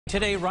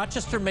Today,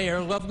 Rochester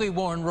Mayor Lovely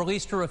Warren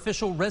released her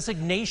official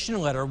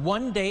resignation letter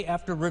 1 day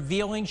after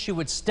revealing she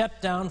would step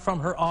down from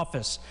her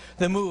office.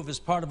 The move is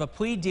part of a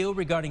plea deal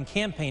regarding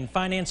campaign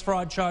finance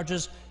fraud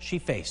charges she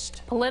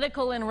faced.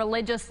 Political and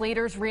religious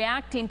leaders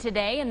reacting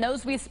today, and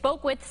those we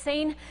spoke with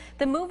saying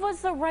the move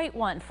was the right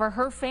one for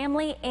her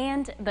family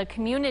and the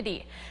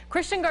community.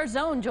 Christian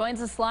Garzone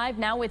joins us live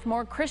now with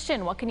more.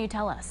 Christian, what can you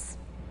tell us?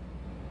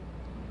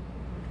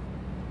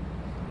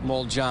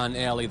 Well, John,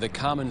 Allie, the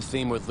common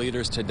theme with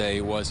leaders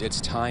today was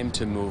it's time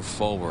to move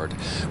forward.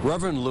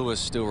 Reverend Lewis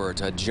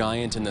Stewart, a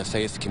giant in the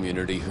faith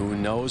community who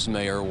knows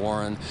Mayor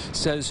Warren,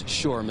 says,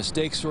 sure,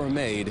 mistakes were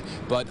made,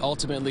 but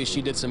ultimately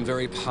she did some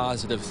very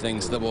positive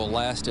things that will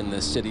last in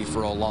this city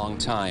for a long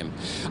time.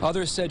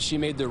 Others said she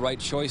made the right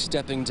choice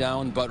stepping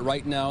down, but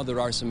right now there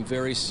are some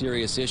very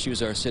serious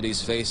issues our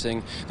city's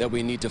facing that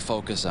we need to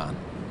focus on.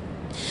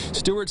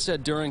 Stewart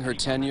said during her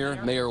tenure,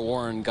 Mayor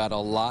Warren got a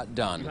lot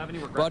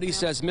done, but he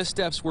says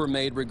missteps were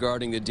made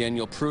regarding the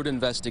Daniel Pruitt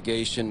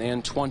investigation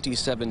and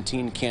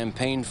 2017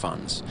 campaign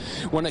funds.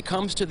 When it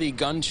comes to the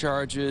gun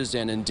charges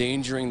and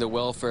endangering the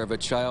welfare of a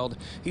child,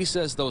 he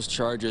says those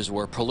charges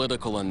were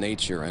political in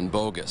nature and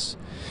bogus.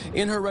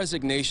 In her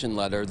resignation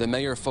letter, the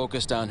mayor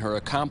focused on her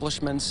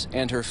accomplishments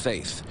and her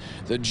faith.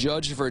 The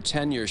judge of her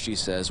tenure, she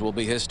says, will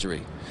be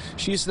history.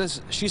 She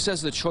says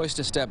the choice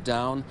to step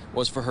down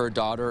was for her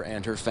daughter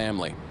and her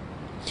family.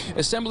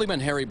 Assemblyman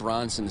Harry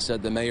Bronson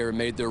said the mayor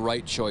made the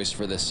right choice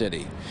for the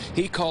city.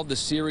 He called the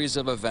series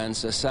of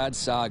events a sad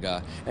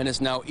saga and is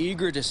now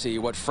eager to see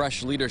what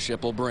fresh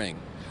leadership will bring.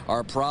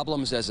 Our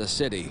problems as a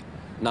city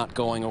not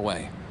going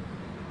away.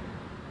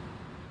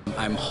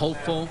 I'm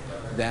hopeful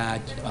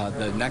that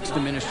the next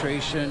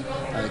administration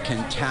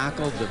can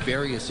tackle the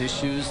various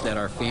issues that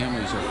our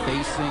families are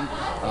facing,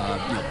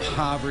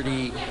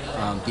 poverty,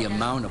 the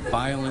amount of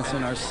violence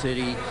in our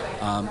city,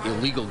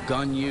 illegal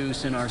gun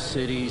use in our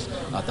cities,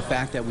 the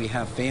fact that we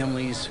have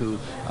families who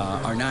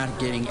are not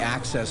getting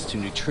access to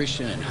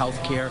nutrition and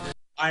health care.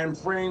 I am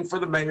praying for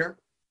the mayor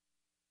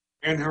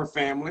and her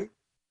family,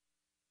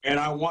 and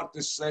I want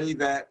to say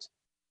that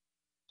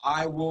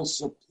I will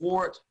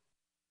support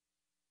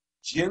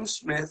Jim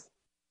Smith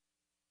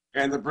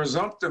and the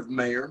presumptive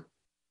mayor,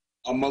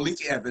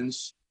 Malik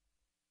Evans,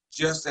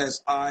 just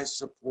as I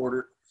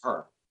supported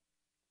her.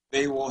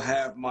 They will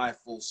have my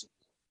full support.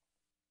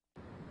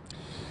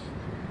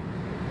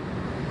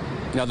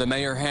 Now, the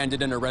mayor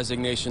handed in a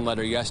resignation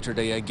letter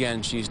yesterday.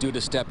 Again, she's due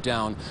to step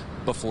down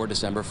before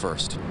December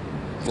 1st.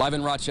 Live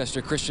in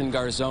Rochester, Christian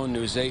Garzone,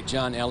 News 8.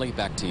 John, Ellie,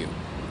 back to you.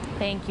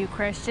 Thank you,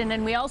 Christian.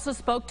 And we also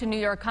spoke to New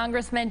York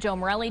Congressman Joe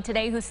Morelli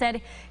today, who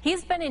said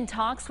he's been in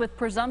talks with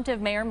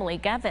presumptive Mayor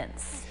Malik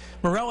Evans.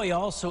 Morelli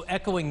also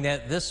echoing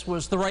that this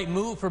was the right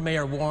move for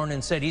Mayor Warren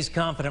and said he's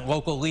confident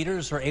local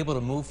leaders are able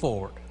to move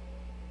forward.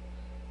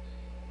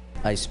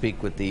 I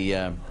speak with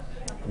the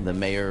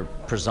mayor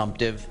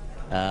presumptive,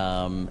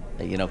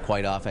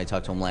 quite often. I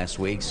talked to him last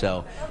week,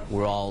 so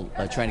we're all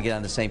trying to get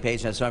on the same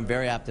page. And so I'm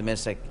very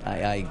optimistic.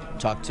 I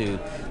talk to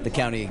the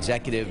county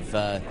executive,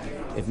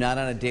 if not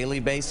on a daily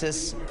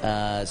basis,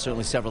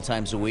 certainly several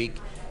times a week.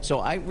 So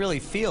I really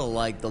feel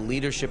like the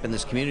leadership in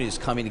this community is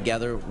coming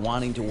together,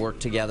 wanting to work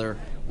together.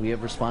 We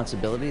have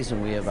responsibilities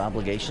and we have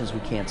obligations we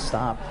can't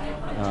stop.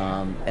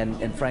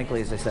 And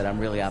frankly, as I said, I'm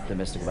really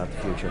optimistic about the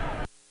future.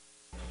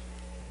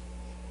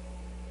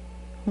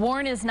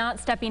 Warren is not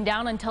stepping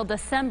down until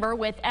December,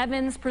 with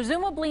Evans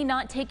presumably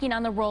not taking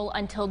on the role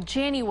until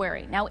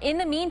January. Now, in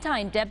the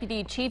meantime,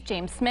 Deputy Chief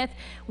James Smith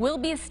will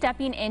be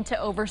stepping in to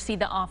oversee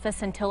the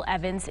office until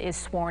Evans is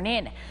sworn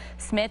in.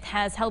 Smith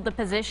has held the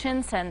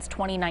position since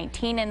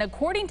 2019, and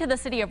according to the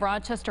City of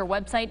Rochester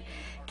website,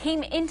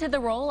 came into the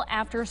role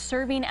after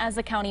serving as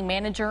a county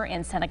manager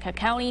in Seneca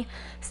County.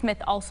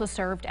 Smith also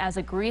served as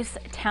a Greece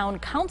town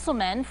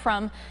councilman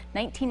from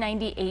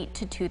 1998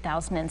 to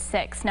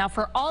 2006. Now,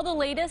 for all the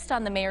latest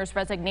on the mayor's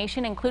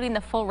resignation, including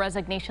the full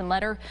resignation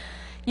letter,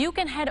 you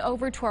can head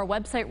over to our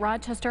website,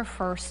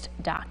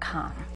 rochesterfirst.com.